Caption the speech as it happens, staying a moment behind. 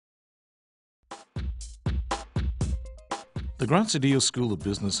The Graziadillo School of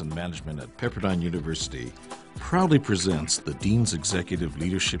Business and Management at Pepperdine University proudly presents the Dean's Executive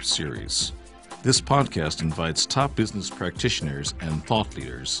Leadership Series. This podcast invites top business practitioners and thought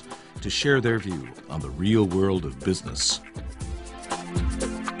leaders to share their view on the real world of business.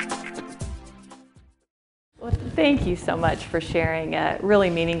 Well, thank you so much for sharing.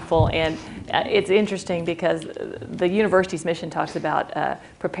 Really meaningful, and it's interesting because the university's mission talks about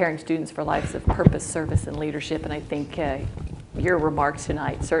preparing students for lives of purpose, service, and leadership, and I think your remarks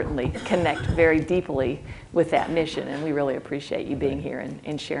tonight certainly connect very deeply with that mission, and we really appreciate you being here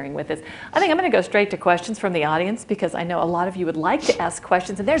and sharing with us. I think I'm going to go straight to questions from the audience because I know a lot of you would like to ask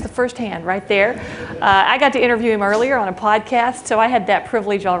questions, and there's the first hand right there. I got to interview him earlier on a podcast, so I had that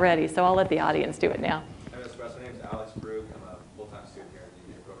privilege already, so I'll let the audience do it now. My name is Alex Brugge. I'm a full-time student here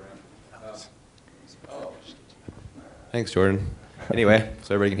in the MBA program. Thanks, Jordan. Anyway,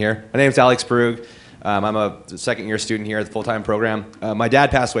 so everybody can hear. My name is Alex Brugge. I'm a second-year student here at the full-time program. My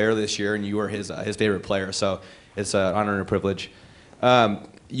dad passed away earlier this year, and you were his favorite player, so it's an honor and a privilege.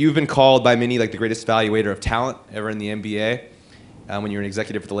 You've been called by many like the greatest evaluator of talent ever in the NBA, when you were an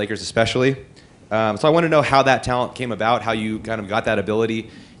executive for the Lakers especially. So I want to know how that talent came about, how you kind of got that ability,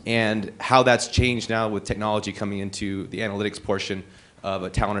 and how that's changed now with technology coming into the analytics portion of a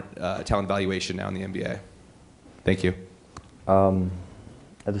talent evaluation now in the NBA. Thank you.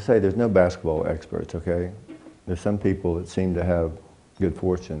 As I say, there's no basketball experts, okay? There's some people that seem to have good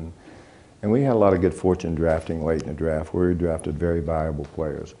fortune. And we had a lot of good fortune drafting late in the draft where we drafted very viable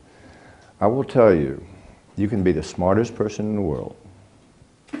players. I will tell you, you can be the smartest person in the world.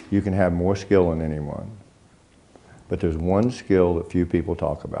 You can have more skill than anyone. But there's one skill that few people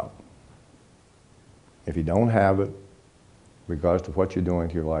talk about. If you don't have it, regardless of what you're doing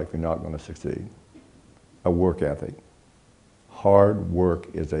to your life, you're not going to succeed. A work ethic. Hard work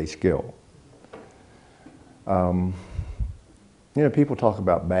is a skill. You know, people talk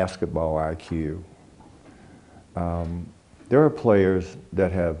about basketball IQ. There are players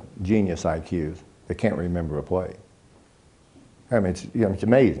that have genius IQs that can't remember a play. I mean, it's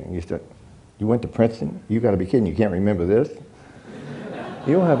amazing. You went to Princeton, you got to be kidding, you can't remember this?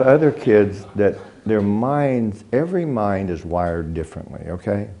 You'll have other kids that their minds, every mind is wired differently,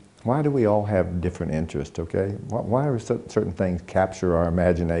 okay? Why do we all have different interests, okay? Why are certain things capture our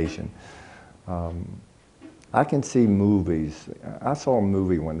imagination? I can see movies. I saw a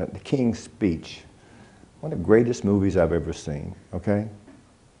movie one, The King's Speech, one of the greatest movies I've ever seen, okay?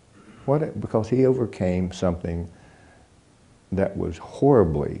 Because he overcame something that was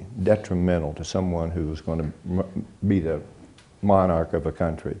horribly detrimental to someone who was going to be the monarch of a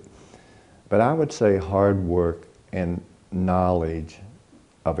country. But I would say hard work and knowledge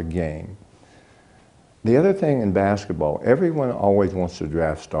of a game. The other thing in basketball, everyone always wants to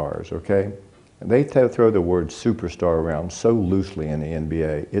draft stars, okay? They throw the word superstar around so loosely in the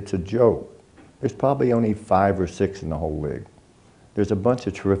NBA, it's a joke. There's probably only 5 or 6 in the whole league. There's a bunch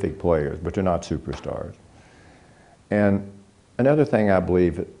of terrific players, but they're not superstars. And another thing I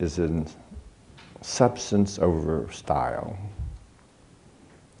believe is in substance over style.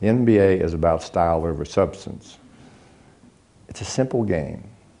 The NBA is about style over substance. It's a simple game.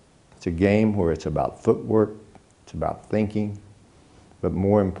 It's a game where it's about footwork, it's about thinking, but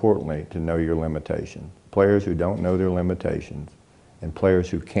more importantly, to know your limitations. Players who don't know their limitations and players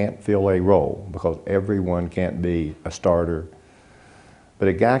who can't fill a role, because everyone can't be a starter, but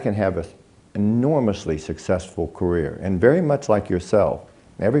a guy can have an enormously successful career. And very much like yourself,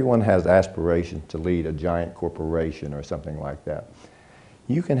 everyone has aspirations to lead a giant corporation or something like that.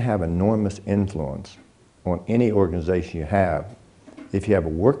 You can have enormous influence on any organization you have if you have a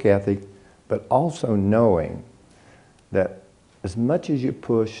work ethic, but also knowing that as much as you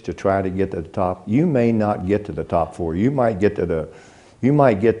push to try to get to the top, you may not get to the top floor. You might get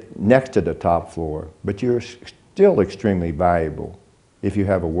next to the top floor, but you're still extremely valuable if you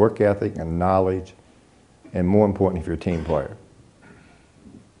have a work ethic and knowledge, and more importantly, if you're a team player.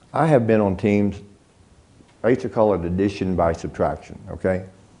 I have been on teams, I used to call it addition by subtraction, okay?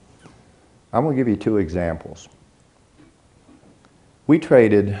 I'm going to give you 2 examples. We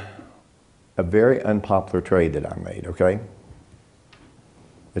traded a very unpopular trade that I made, okay?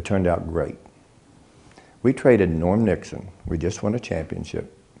 It turned out great. We traded Norm Nixon, we just won a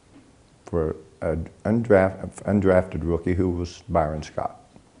championship, for an undrafted rookie who was Byron Scott,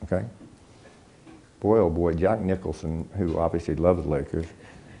 okay? Boy, oh boy, Jack Nicholson, who obviously loved the Lakers,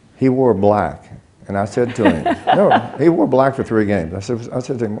 he wore black. And I said to him, no, he wore black for 3 games. I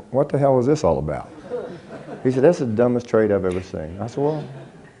said to him, what the hell is this all about? He said, that's the dumbest trade I've ever seen. I said,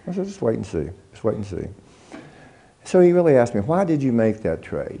 just wait and see. Just wait and see. So he really asked me, why did you make that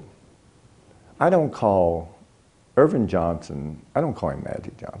trade? I don't call Irvin Johnson, I don't call him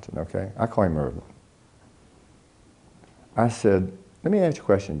Magic Johnson, okay? I call him Irvin. I said, let me ask you a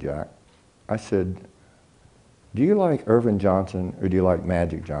question, Jack. I said, do you like Irvin Johnson or do you like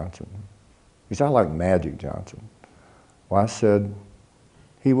Magic Johnson? He said, I like Magic Johnson. Well, I said,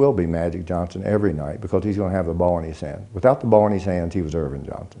 he will be Magic Johnson every night because he's going to have the ball in his hands. Without the ball in his hands, he was Irvin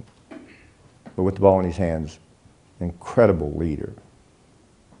Johnson. But with the ball in his hands, incredible leader.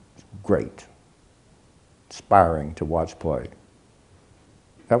 Great. Inspiring to watch play.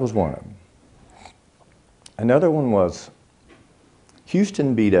 That was one of them. Another one was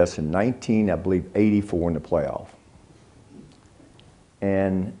Houston beat us in 84 in the playoff.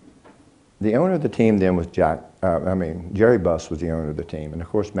 And the owner of the team then was Jerry Buss was the owner of the team. And of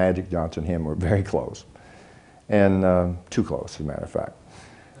course, Magic Johnson and him were very close. And too close, as a matter of fact.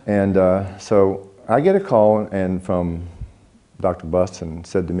 And so I get a call and from Dr. Buss and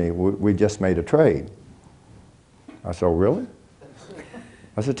said to me, we just made a trade. I said, oh, really?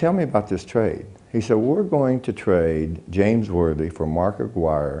 I said, tell me about this trade. He said, we're going to trade James Worthy for Mark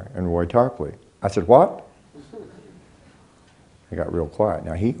Aguirre and Roy Tarpley. I said, what? He got real quiet.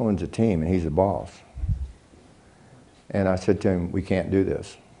 Now, he owns a team, and he's the boss. And I said to him, we can't do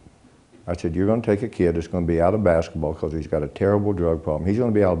this. I said, you're going to take a kid that's going to be out of basketball because he's got a terrible drug problem. He's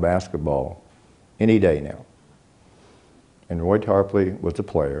going to be out of basketball any day now. And Roy Tarpley was a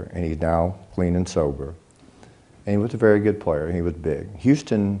player, and he's now clean and sober. And he was a very good player. He was big.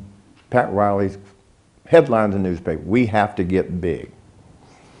 Houston, Pat Riley's headlines in the newspaper, we have to get big.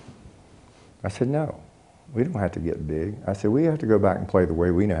 I said, no, we don't have to get big. I said, we have to go back and play the way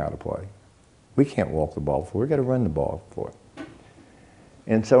we know how to play. We can't walk the ball for it. We've got to run the ball for it.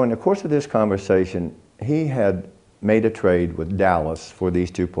 And so in the course of this conversation, he had made a trade with Dallas for these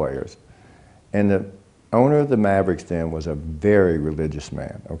two players. And the owner of the Mavericks then was a very religious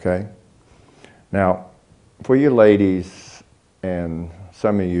man, okay? Now, for you ladies and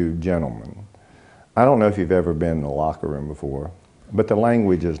some of you gentlemen, I don't know if you've ever been in the locker room before, but the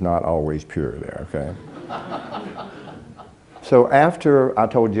language is not always pure there, okay? So after I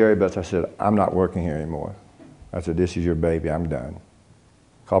told Jerry Buss, I said, I'm not working here anymore. I said, this is your baby, I'm done.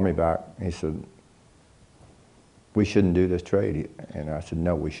 Called me back, he said, we shouldn't do this trade. And I said,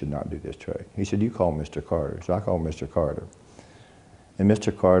 no, we should not do this trade. He said, you call Mr. Carter. So I called Mr. Carter. And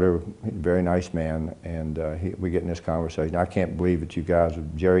Mr. Carter, he's a very nice man, and we get in this conversation. I can't believe that you guys,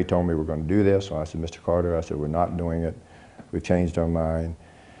 Jerry told me we're going to do this. So I said, Mr. Carter, I said, we're not doing it. We've changed our mind.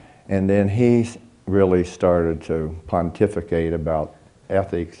 And then he really started to pontificate about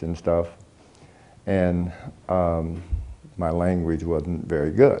ethics and stuff. And my language wasn't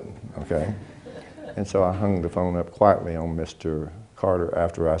very good, okay? And so I hung the phone up quietly on Mr. Carter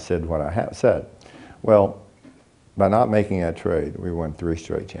after I said what I had said. Well, by not making that trade, we won 3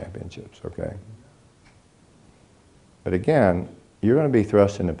 straight championships, okay? But again, you're going to be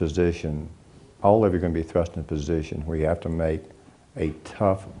thrust in a position, all of you are going to be thrust in a position where you have to make a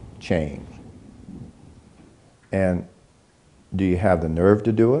tough change. And do you have the nerve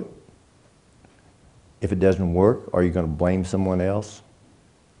to do it? If it doesn't work, are you going to blame someone else?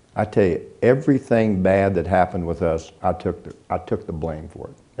 I tell you, everything bad that happened with us, I took the blame for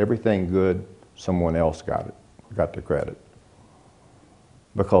it. Everything good, someone else got the credit.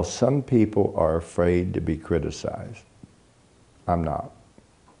 Because some people are afraid to be criticized. I'm not.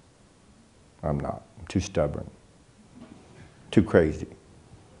 I'm not. I'm too stubborn, too crazy.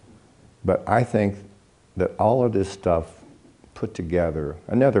 But I think that all of this stuff put together,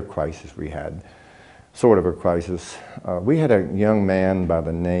 another crisis we had, sort of a crisis. We had a young man by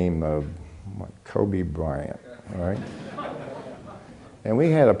the name of Kobe Bryant, all right? And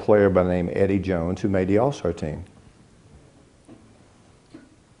we had a player by the name of Eddie Jones who made the All-Star team.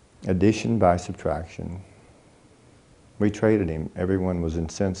 Addition by subtraction. We traded him. Everyone was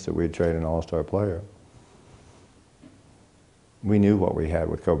incensed that we had traded an All-Star player. We knew what we had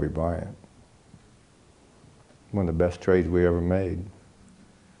with Kobe Bryant. One of the best trades we ever made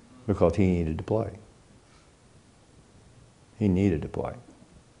because he needed to play. He needed to play.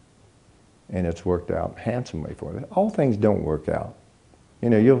 And it's worked out handsomely for us. All things don't work out. You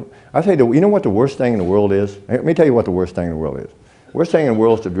know, I say, you know what the worst thing in the world is? Let me tell you what the worst thing in the world is. The worst thing in the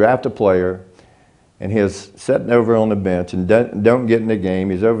world is to draft a player and he's sitting over on the bench and don't get in the game.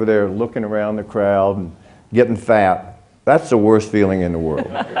 He's over there looking around the crowd and getting fat. That's the worst feeling in the world,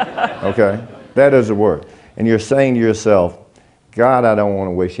 okay? That is the worst. And you're saying to yourself, God, I don't want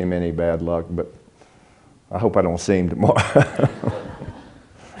to wish him any bad luck, but I hope I don't see him tomorrow.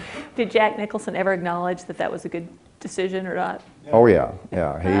 Did Jack Nicholson ever acknowledge that that was a good decision or not? Oh yeah.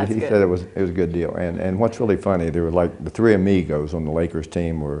 He said it was a good deal. And what's really funny, there were like the 3 amigos on the Lakers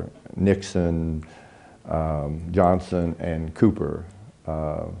team were Nixon, Johnson, and Cooper.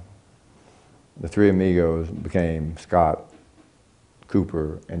 The three amigos became Scott,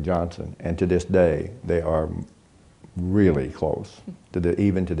 Cooper, and Johnson, and to this day, they are really close,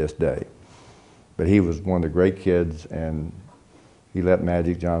 even to this day. But he was one of the great kids, and he let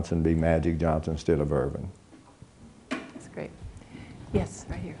Magic Johnson be Magic Johnson instead of Irvin. That's great. Yes,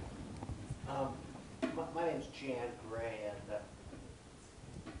 right here. My name's Jan Gray, and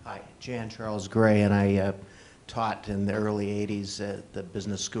hi, Jan Charles Gray, and I taught in the early 80s at the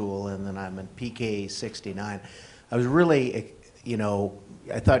business school, and then I'm in PK 69. I was really,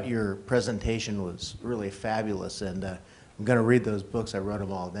 I thought your presentation was really fabulous, and I'm going to read those books. I wrote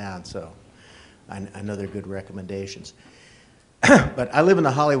them all down, so I know they're good recommendations. But I live in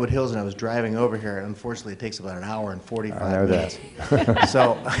the Hollywood Hills, and I was driving over here, and unfortunately it takes about an hour and 45 minutes.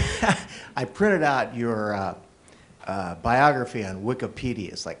 So I printed out your biography on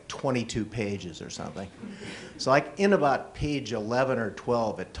Wikipedia. It's like 22 pages or something. So like in about page 11 or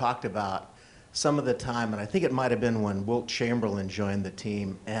 12, it talked about some of the time, and I think it might have been when Wilt Chamberlain joined the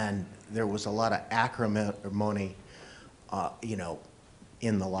team, and there was a lot of acrimony,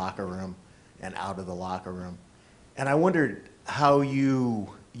 in the locker room and out of the locker room. And I wondered how you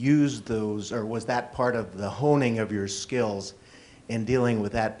used those, or was that part of the honing of your skills in dealing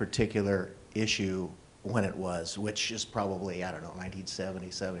with that particular issue when it was, which is probably, I don't know,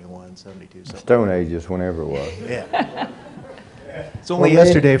 1970, 71, 72, something. Stone Ages, whenever it was. Yeah. It's only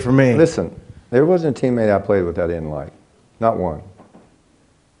yesterday for me. Listen, there wasn't a teammate I played with I didn't like. Not one.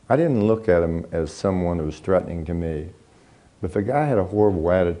 I didn't look at him as someone who was threatening to me. But if a guy had a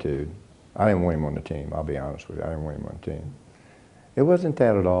horrible attitude, I didn't want him on the team, I'll be honest with you. I didn't want him on the team. It wasn't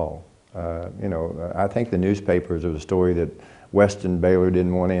that at all. I think the newspapers, there was a story that Weston Baylor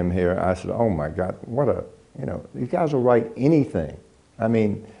didn't want him here. I said, oh my God, these guys will write anything. I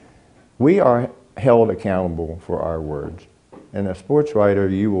mean, we are held accountable for our words. And a sports writer,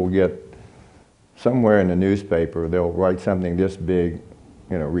 you will get somewhere in the newspaper, they'll write something this big,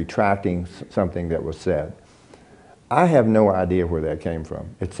 retracting something that was said. I have no idea where that came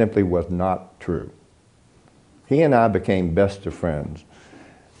from. It simply was not true. He and I became best of friends.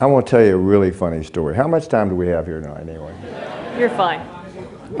 I want to tell you a really funny story. How much time do we have here tonight anyway? You're fine.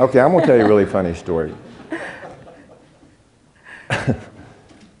 Okay, I'm going to tell you a really funny story.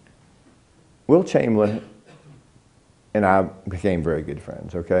 Wilt Chamberlain and I became very good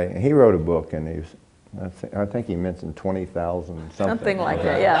friends, okay? And he wrote a book, and I think he mentioned 20,000 something. Something like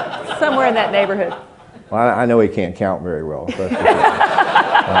that, yeah. Somewhere in that neighborhood. Well, I know he can't count very well. So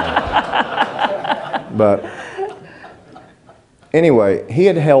but anyway, he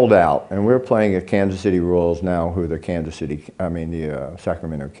had held out, and we were playing at Kansas City Royals now, who are the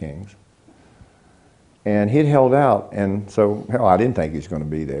Sacramento Kings. And he'd held out, and so, hell, I didn't think he was going to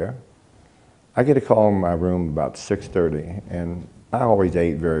be there. I get a call in my room about 6:30, and I always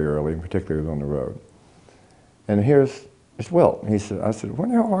ate very early, particularly on the road. And it's Wilt. I said, when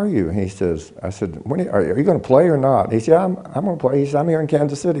the hell are you? And he says, I said, are you going to play or not? He said, I'm going to play. He said, I'm here in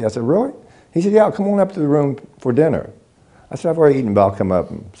Kansas City. I said, really? He said, yeah, come on up to the room for dinner. I said, I've already eaten, but I'll come up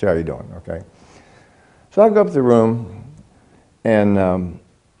and see how you're doing, okay? So I go up to the room, and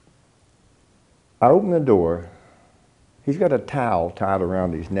I open the door. He's got a towel tied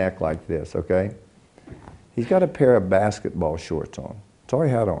around his neck like this, okay? He's got a pair of basketball shorts on. That's all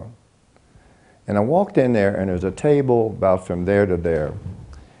he had on. And I walked in there, and there's a table about from there to there.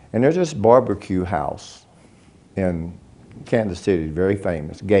 And there's this barbecue house in Kansas City, very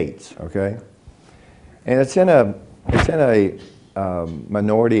famous, Gates, okay? And it's in a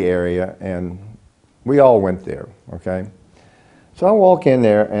minority area, and we all went there, okay? So I walk in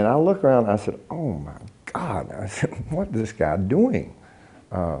there, and I look around, and I said, oh my God, I said, what is this guy doing?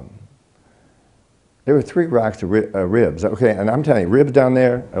 There were 3 racks of ribs, okay? And I'm telling you, ribs down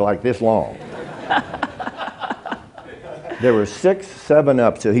there are like this long. There were 6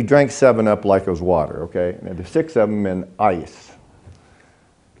 7-Ups. So he drank 7-Up like it was water, okay? And there were 6 of them in ice.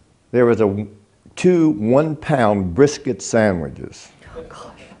 There was 2 1-pound brisket sandwiches. Oh,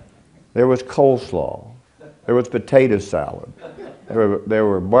 gosh. There was coleslaw. There was potato salad. There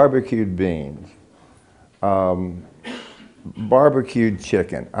were barbecued beans. Barbecued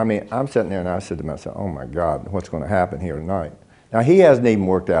chicken. I mean, I'm sitting there and I said to myself, oh my God, what's going to happen here tonight? Now, he hasn't even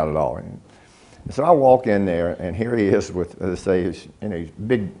worked out at all. So I walk in there, and here he is with, as I say, he's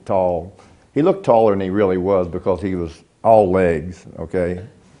big, tall. He looked taller than he really was because he was all legs, okay?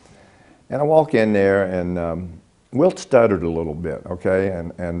 And I walk in there, and Wilt stuttered a little bit, okay?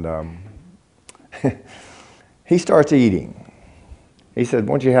 And he starts eating. He said,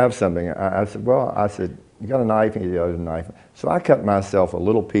 won't you have something? I said, well, you got a knife? He said, yeah, there's a knife. So I cut myself a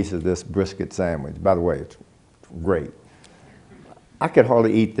little piece of this brisket sandwich. By the way, it's great. I could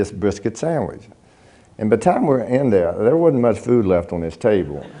hardly eat this brisket sandwich. And by the time we're in there wasn't much food left on this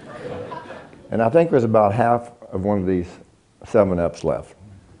table. And I think there's about half of one of these 7-Ups left.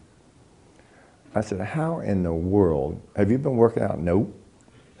 I said, how in the world, have you been working out? Nope.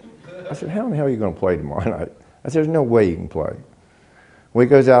 I said, how in the hell are you going to play tomorrow night? I said, there's no way you can play. Well, he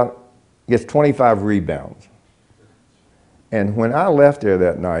goes out, gets 25 rebounds. And when I left there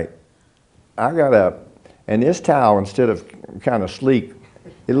that night, I got up, and this towel, instead of kind of sleek,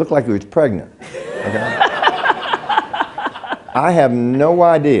 it looked like it was pregnant. Okay? I have no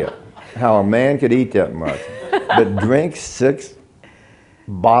idea how a man could eat that much, but drink 6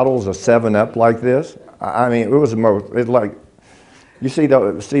 bottles of 7-Up like this. I mean, it was the most, it's like, you see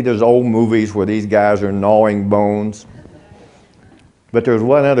those old movies where these guys are gnawing bones? But there's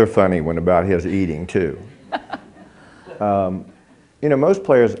one other funny one about his eating, too. You know, most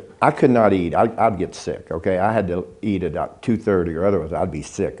players, I could not eat. I'd get sick, okay? I had to eat at about 2:30 or otherwise I'd be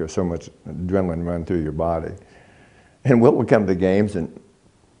sick. There's so much adrenaline running through your body. And Wilt would come to games, and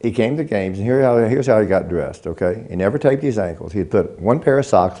he came to games, and here's how he got dressed, okay? He never taped his ankles. He'd put 1 pair of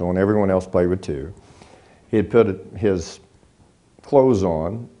socks on. Everyone else played with 2. He'd put his clothes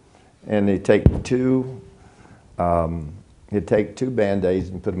on, and he'd take 2 Band-Aids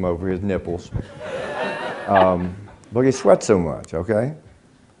and put them over his nipples. But he sweat so much, okay?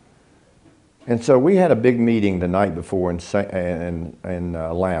 And so we had a big meeting the night before in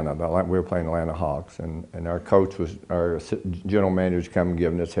Atlanta. We were playing Atlanta Hawks, and our coach was, our general manager was coming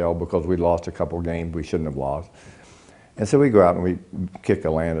giving us hell because we lost a couple games we shouldn't have lost. And so we go out and we kick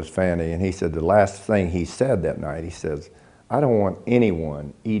Atlanta's fanny, and he said the last thing he said that night, he says, I don't want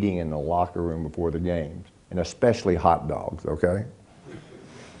anyone eating in the locker room before the games, and especially hot dogs, okay?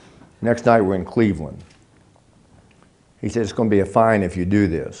 Next night we're in Cleveland. He said, it's going to be a fine if you do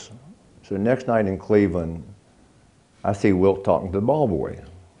this. So next night in Cleveland, I see Wilt talking to the ball boy.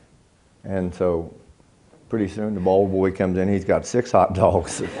 And so pretty soon the ball boy comes in, he's got 6 hot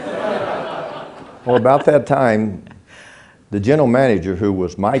dogs. Well, about that time, the general manager, who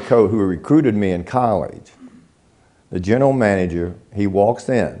was my coach, who recruited me in college, the general manager, he walks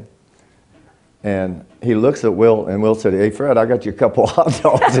in, and he looks at Wilt, and Wilt said, hey, Fred, I got you a couple of hot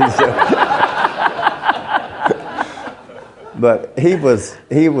dogs. He said, but he was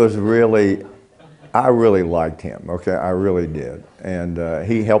really, I really liked him, okay? I really did. And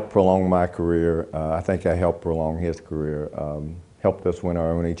he helped prolong my career. I think I helped prolong his career, helped us win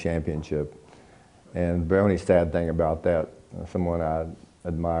our only championship. And the only sad thing about that, someone I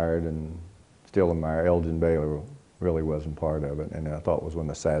admired and still admire, Elgin Baylor, really wasn't part of it. And I thought it was one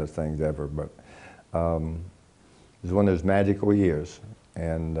of the saddest things ever. But it was one of those magical years.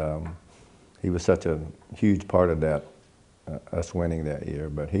 And he was such a huge part of that. Us winning that year,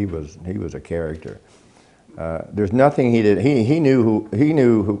 but he was a character. There's nothing he did. He knew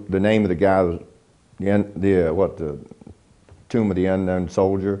the name of the guy, the Tomb of the Unknown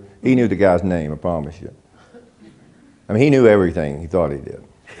Soldier. He knew the guy's name. I promise you. I mean, he knew everything. He thought he did.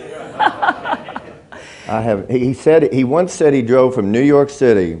 He once said he drove from New York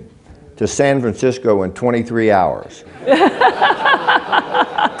City to San Francisco in 23 hours.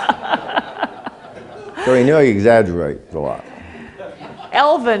 So he knew he exaggerates a lot.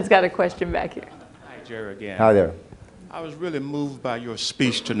 Elvin's got a question back here. Hi, Jerry again. Hi there. I was really moved by your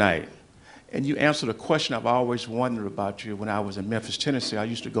speech tonight. And you answered a question I've always wondered about you. When I was in Memphis, Tennessee, I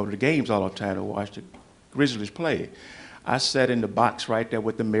used to go to the games all the time to watch the Grizzlies play. I sat in the box right there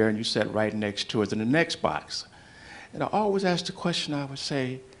with the mirror, and you sat right next to us in the next box. And I always asked the question, I would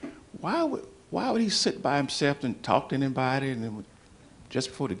say, why would he sit by himself and talk to anybody, and then just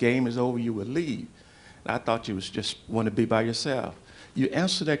before the game is over, you would leave? And I thought you was just want to be by yourself. You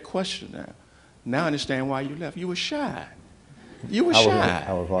answered that question now. Now I understand why you left. You were shy. You were shy.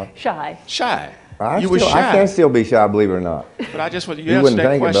 I was what? Shy. Shy. I shy. can still be shy, believe it or not. But I just want you You answer wouldn't that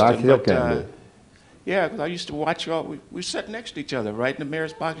think it, question. but I still can be. Yeah, because I used to watch you all. We sat next to each other, right in the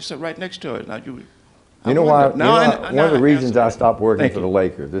mayor's box. You sat right next to us. Now You know why? One of the reasons I stopped working Thank for you. the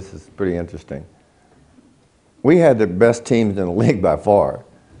Lakers. This is pretty interesting. We had the best teams in the league by far.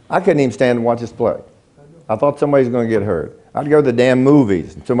 I couldn't even stand to watch us play. I thought somebody was going to get hurt. I'd go to the damn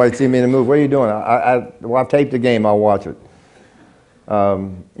movies. Somebody'd see me in a movie. What are you doing? Well, I taped the game. I'll watch it.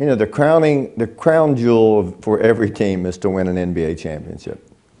 You know, the crown jewel for every team is to win an NBA championship.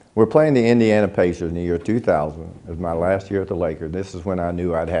 We're playing the Indiana Pacers in the year 2000. It was my last year at the Lakers. This is when I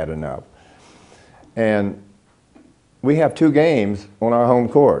knew I'd had enough. And we have 2 games on our home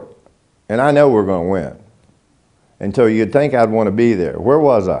court. And I know we're going to win. And so you'd think I'd want to be there. Where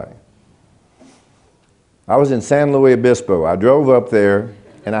was I? I was in San Luis Obispo. I drove up there,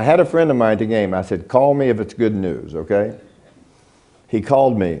 and I had a friend of mine at the game. I said, call me if it's good news, okay? He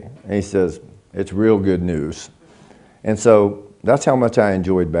called me, and he says, it's real good news. And so that's how much I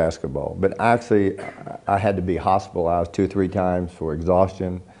enjoyed basketball. But actually, I had to be hospitalized 2 or 3 times for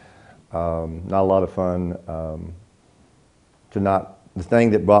exhaustion. Not a lot of fun. The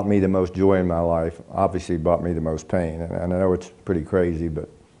thing that brought me the most joy in my life obviously brought me the most pain. And I know it's pretty crazy, but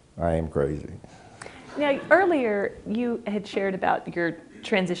I am crazy. Now, earlier you had shared about your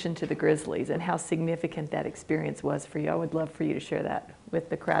transition to the Grizzlies and how significant that experience was for you. I would love for you to share that with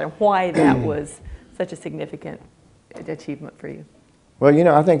the crowd and why that was such a significant achievement for you. Well, you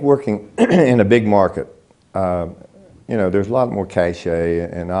know, I think working in a big market, you know, there's a lot more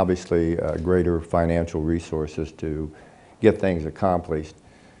cachet and obviously greater financial resources to get things accomplished.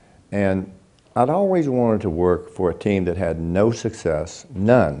 And I'd always wanted to work for a team that had no success,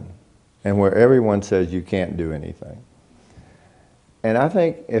 none, and where everyone says you can't do anything. And I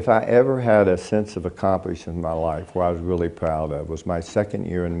think if I ever had a sense of accomplishment in my life where I was really proud of was my second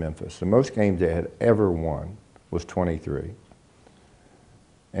year in Memphis. The most games they had ever won was 23.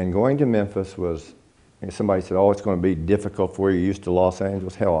 And going to Memphis was, somebody said, oh, it's going to be difficult for you, used to Los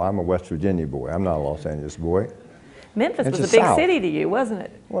Angeles. Hell, I'm a West Virginia boy. I'm not a Los Angeles boy. Memphis It's was a the big South. city to you, wasn't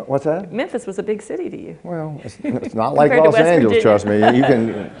it? What's that? Memphis was a big city to you. Well, it's not like Compared to Los West Angeles, Virginia. trust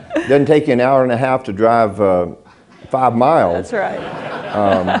me. It doesn't take you an hour and a half to drive 5 miles. That's right.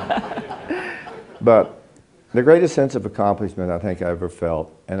 But the greatest sense of accomplishment I think I ever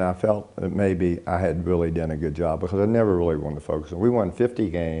felt, and I felt that maybe I had really done a good job because I never really wanted to focus on. We won 50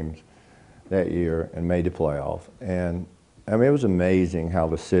 games that year and made the playoff. And I mean, it was amazing how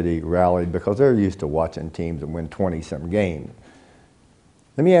the city rallied because they're used to watching teams that win 20-some games.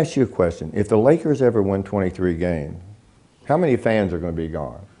 Let me ask you a question. If the Lakers ever win 23 games, how many fans are going to be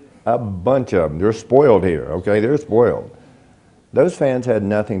gone? A bunch of them. They're spoiled here, okay? They're spoiled. Those fans had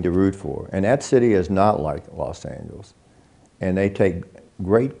nothing to root for. And that city is not like Los Angeles. And they took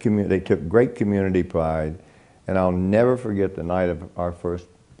great community pride. And I'll never forget the night of our first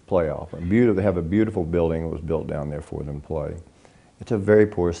playoff. They have a beautiful building that was built down there for them to play. It's a very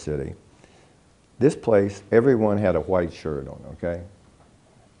poor city. This place, everyone had a white shirt on, okay?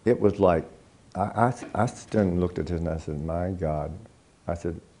 It was like, I stood and looked at this and I said, my God. I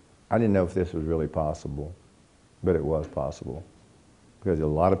said, I didn't know if this was really possible, but it was possible. Because a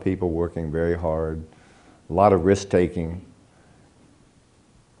lot of people working very hard, a lot of risk-taking.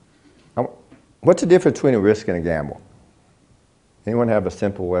 What's the difference between a risk and a gamble? Anyone have a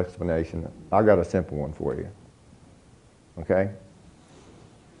simple explanation? I got a simple one for you, okay?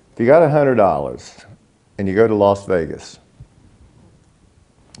 If you got $100 and you go to Las Vegas,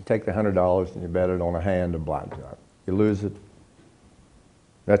 you take the $100 and you bet it on a hand of blackjack. You lose it,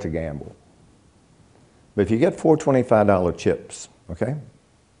 that's a gamble. But if you get 4 $25 chips, okay? And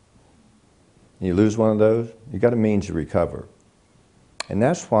you lose one of those, you got a means to recover. And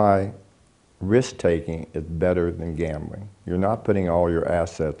that's why risk-taking is better than gambling. You're not putting all your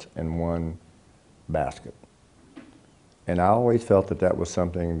assets in one basket. And I always felt that that was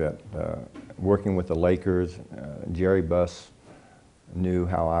something that, working with the Lakers, Jerry Buss knew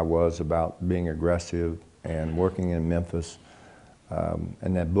how I was about being aggressive and working in Memphis.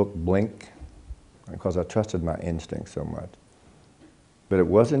 And that book, Blink, because I trusted my instincts so much. But it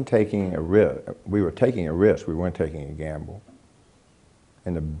wasn't taking a risk. We were taking a risk, we weren't taking a gamble.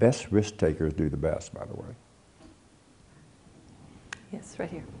 And the best risk takers do the best, by the way. Yes, right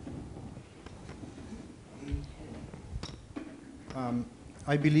here.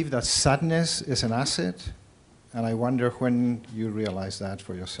 I believe that sadness is an asset, and I wonder when you realize that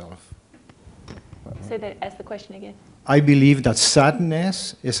for yourself. Say that, ask the question again. I believe that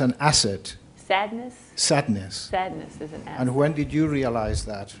sadness is an asset. Sadness? Sadness. Sadness is an asset. And when did you realize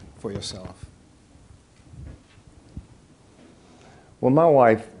that for yourself? Well, my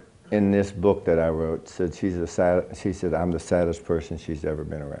wife, in this book that I wrote, said she said, I'm the saddest person she's ever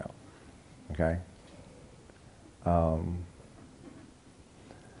been around, okay?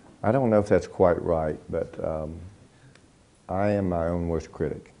 I don't know if that's quite right, but I am my own worst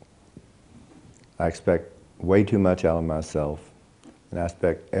critic. I expect way too much out of myself, and I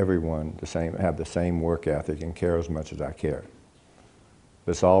expect everyone to have the same work ethic and care as much as I care.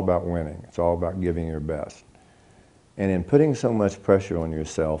 But it's all about winning. It's all about giving your best. And in putting so much pressure on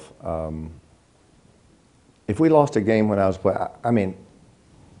yourself, if we lost a game when I was playing, I mean,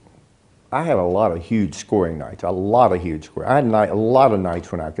 I had a lot of huge scoring nights, a lot of huge scoring. I had a lot of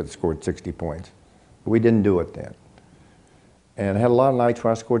nights when I could have scored 60 points, but we didn't do it then. And I had a lot of nights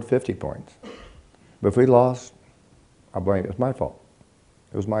when I scored 50 points. But if we lost, I blame it. It was my fault.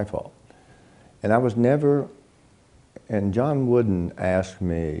 It was my fault. And I was never, and John Wooden asked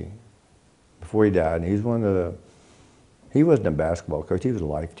me before he died, and he wasn't a basketball coach, he was a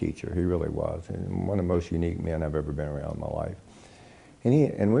life teacher, he really was. And one of the most unique men I've ever been around in my life.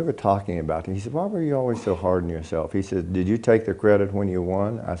 And we were talking about it. He said, why were you always so hard on yourself? He said, did you take the credit when you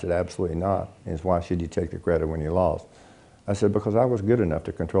won? I said, absolutely not. He said, why should you take the credit when you lost? I said, because I was good enough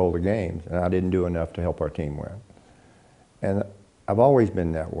to control the games, and I didn't do enough to help our team win. And I've always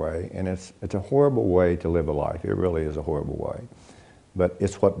been that way, and it's a horrible way to live a life. It really is a horrible way. But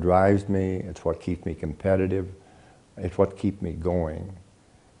it's what drives me, it's what keeps me competitive, it's what keeps me going.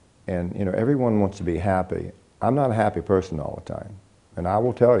 And you know, everyone wants to be happy. I'm not a happy person all the time. And I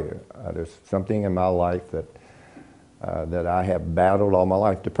will tell you, there's something in my life that I have battled all my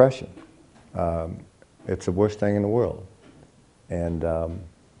life, depression. It's the worst thing in the world. And,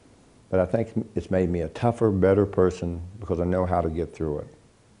 but I think it's made me a tougher, better person because I know how to get through it.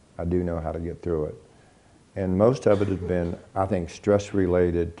 I do know how to get through it. And most of it has been, I think, stress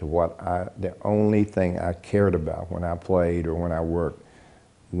related to the only thing I cared about when I played or when I worked.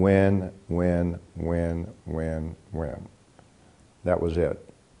 When. That was it.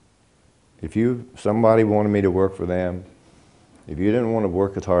 If somebody wanted me to work for them, if you didn't want to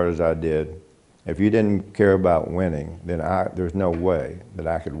work as hard as I did, if you didn't care about winning, then there's no way that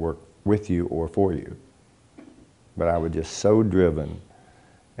I could work with you or for you. But I was just so driven,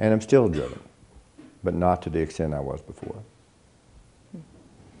 and I'm still driven, but not to the extent I was before.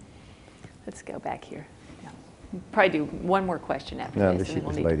 Let's go back here. Yeah. Probably do one more question after No, this. this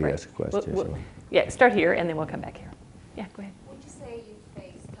lady asked a question. Yeah, start here, and then we'll come back here. Yeah, go ahead. Would you say you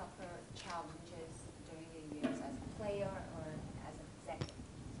faced tougher challenges during your years as a player or as an executive?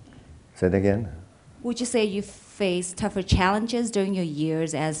 Say that again? Would you say you faced tougher challenges during your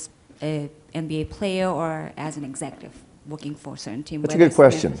years as an NBA player or as an executive working for a certain team? That's a good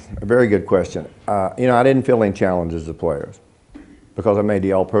question, a very good question. You know, I didn't feel any challenges as players because I made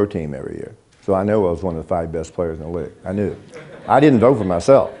the All-Pro team every year. So I know I was one of the 5 best players in the league. I knew it. I didn't vote for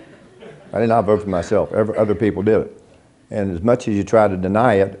myself. I did not vote for myself. Other people did it. And as much as you try to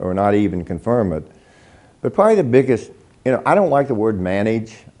deny it or not even confirm it, but probably the biggest, you know, I don't like the word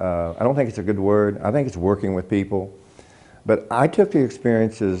manage. I don't think it's a good word. I think it's working with people. But I took the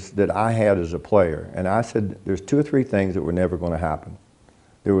experiences that I had as a player, and I said there's 2 or 3 things that were never going to happen.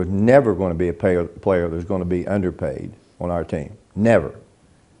 There was never going to be a player that was going to be underpaid on our team. Never.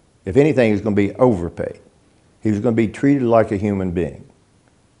 If anything, he was going to be overpaid. He was going to be treated like a human being.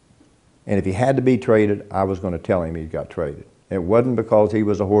 And if he had to be traded, I was going to tell him he got traded. It wasn't because he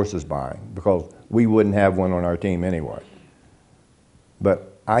was a horse's buying, because we wouldn't have one on our team anyway.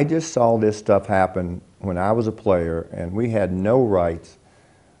 But I just saw this stuff happen when I was a player, and we had no rights.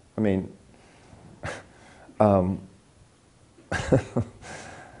 I mean, one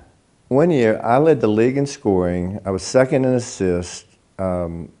year I led the league in scoring. I was second in assists.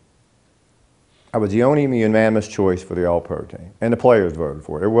 I was the only unanimous choice for the All-Pro team, and the players voted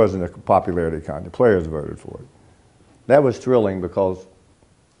for it. It wasn't a popularity contest. The players voted for it. That was thrilling because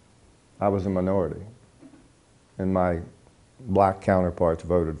I was a minority, and my black counterparts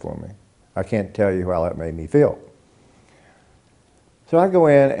voted for me. I can't tell you how that made me feel. So I go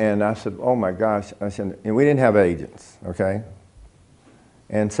in and I said, oh my gosh, I said, and we didn't have agents, okay?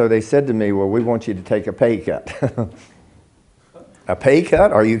 And so they said to me, well, we want you to take a pay cut. A pay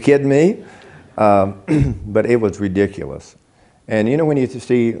cut? Are you kidding me? But it was ridiculous. And you know, when you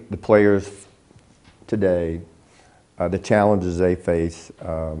see the players today, the challenges they face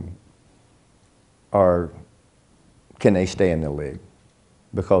are, can they stay in the league?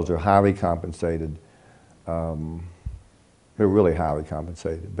 Because they're highly compensated. They're really highly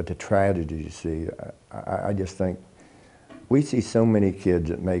compensated. But the tragedy you see, I just think, we see so many kids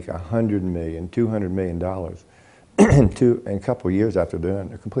that make $100 million, $200 million, and a couple of years after they're done,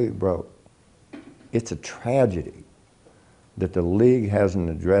 they're completely broke. It's a tragedy that the league hasn't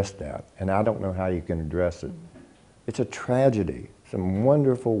addressed that, and I don't know how you can address it. It's a tragedy. Some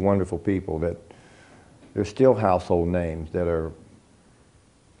wonderful, wonderful people that they're still household names that are,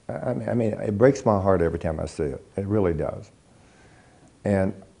 I mean, it breaks my heart every time I see it. It really does.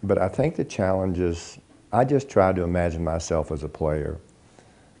 But I think the challenge is, I just try to imagine myself as a player,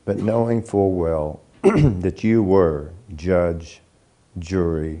 but knowing full well that you were judge,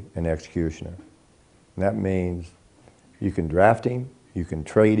 jury, and executioner. And that means you can draft him, you can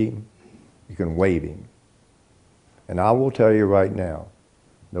trade him, you can waive him. And I will tell you right now,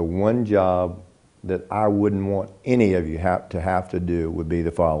 the one job that I wouldn't want any of you to have to do would be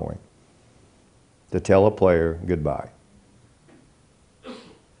the following: to tell a player goodbye.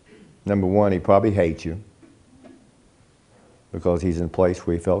 Number one, he probably hates you because he's in a place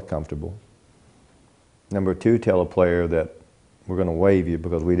where he felt comfortable. Number two, tell a player that we're going to waive you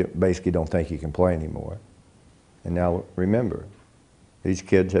because we basically don't think you can play anymore. And now remember, these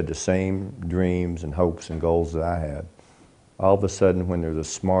kids had the same dreams and hopes and goals that I had. All of a sudden, when they're the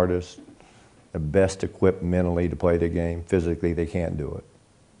smartest, the best equipped mentally to play the game, physically they can't do it.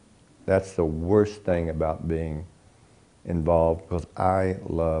 That's the worst thing about being involved, because I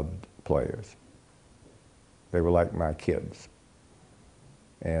loved players. They were like my kids.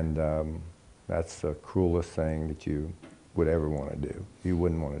 And that's the cruelest thing that you would ever want to do. You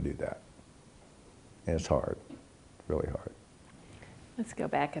wouldn't want to do that. And it's hard, really hard. Let's go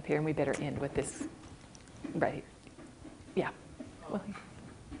back up here, and we better end with this right. Yeah. Well,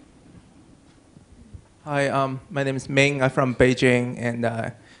 Hi, my name is Ming. I'm from Beijing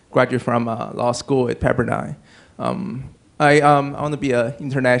and graduated from law school at Pepperdine. I want to be an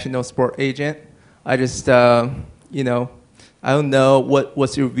international sport agent. I just, you know, I don't know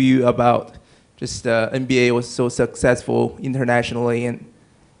what's your view about just NBA was so successful internationally,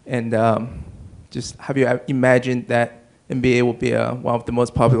 and just have you imagined that NBA will be one of the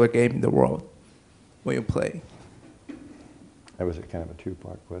most popular games in the world when you play? That was a kind of a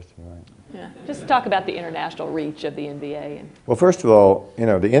two-part question, right? yeah. Just talk about the international reach of the NBA. And Well, first of all, you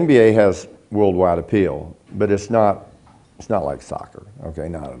know, the NBA has worldwide appeal, but it's not like soccer, okay,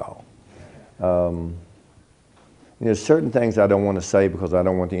 not at all. You know, certain things I don't want to say because I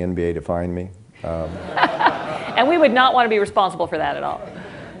don't want the NBA to find me. and we would not want to be responsible for that at all.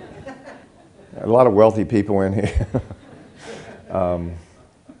 A lot of wealthy people in here.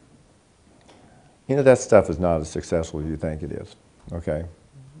 You know, that stuff is not as successful as you think it is, okay?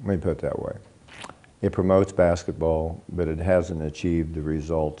 Let me put it that way. It promotes basketball, but it hasn't achieved the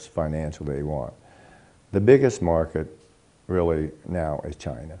results financially they want. The biggest market really now is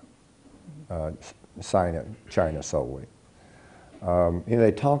China. China solely. You know,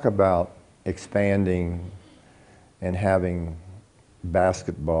 they talk about expanding and having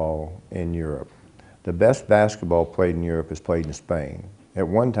basketball in Europe. The best basketball played in Europe is played in Spain. At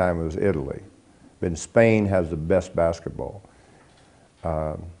one time it was Italy, but Spain has the best basketball.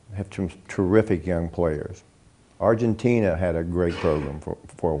 Have some terrific young players. Argentina had a great program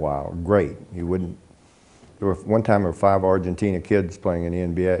for a while, great. You wouldn't, one time there were 5 Argentina kids playing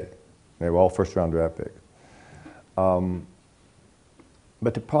in the NBA. They were all first-round draft picks.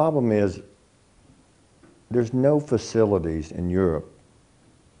 But the problem is there's no facilities in Europe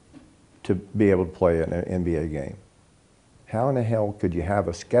to be able to play an NBA game. How in the hell could you have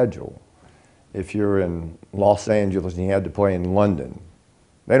a schedule if you're in Los Angeles and you had to play in London?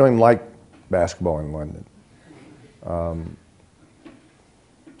 They don't even like basketball in London.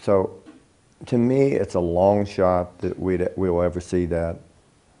 So to me, it's a long shot that we'll ever see that.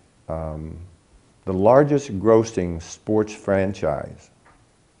 The largest grossing sports franchise,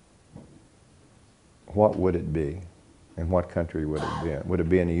 what would it be? In what country would it be in? Would it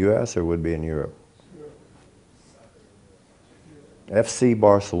be in the US or would it be in Europe? FC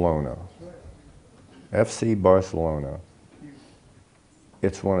Barcelona. FC Barcelona.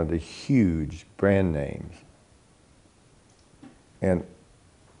 It's one of the huge brand names. And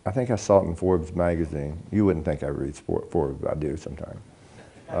I think I saw it in Forbes magazine. You wouldn't think I read Forbes, but I do sometimes.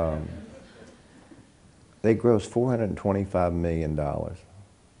 They grossed $425 million,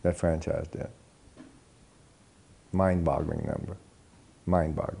 that franchise did. Mind-boggling number,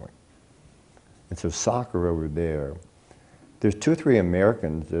 mind-boggling. And so soccer over there's 2 or 3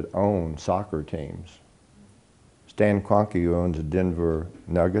 Americans that own soccer teams. Stan Kroenke, who owns the Denver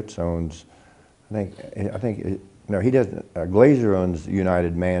Nuggets, owns, no, he doesn't, Glazer owns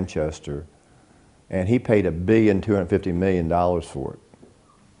United Manchester, and he paid $1.25 billion for it.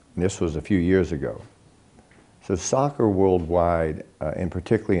 And this was a few years ago. So soccer worldwide, and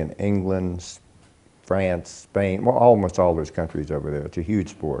particularly in England, France, Spain, well, almost all those countries over there, it's a huge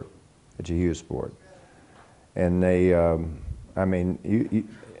sport. It's a huge sport. And they, I mean,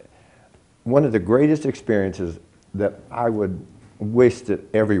 one of the greatest experiences that I would wish that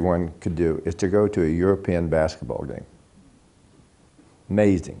everyone could do is to go to a European basketball game.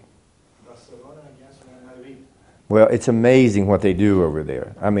 Amazing. Well, it's amazing what they do over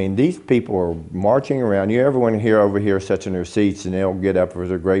there. I mean, these people are marching around. Everyone here over here sits in their seats and they'll get up for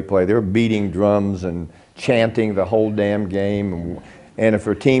their great play. They're beating drums and chanting the whole damn game. And if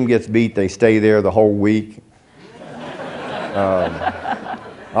their team gets beat, they stay there the whole week.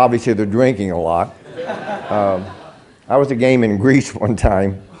 Obviously, they're drinking a lot. I was at a game in Greece one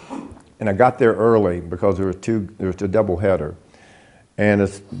time, and I got there early because there was a doubleheader, and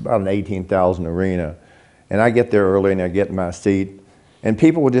it's about an 18,000 arena. And I get there early, and I get in my seat, and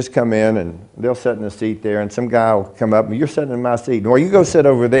people will just come in, and they'll sit in the seat there, and some guy will come up, and you're sitting in my seat. Well, you go sit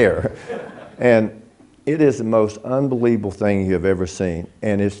over there. And It is the most unbelievable thing you have ever seen,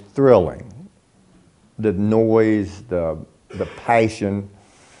 and it's thrilling. The noise, the passion.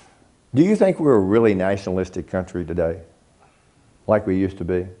 Do you think we're a really nationalistic country today, like we used to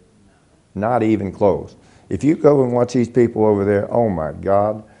be? Not even close. If you go and watch these people over there, oh my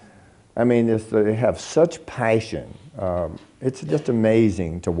God. I mean, they have such passion. It's just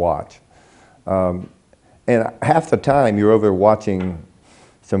amazing to watch. And half the time you're over there watching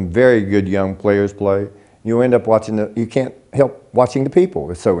some very good young players play. You end up watching you can't help watching the people.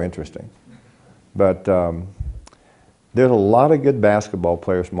 It's so interesting. But there's a lot of good basketball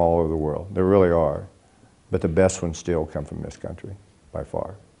players from all over the world. There really are. But the best ones still come from this country, by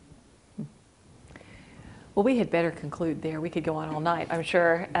far. Well, we had better conclude there. We could go on all night, I'm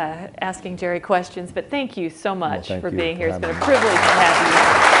sure, asking Jerry questions. But thank you so much for being here. It's been a privilege to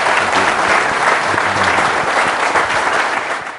have you.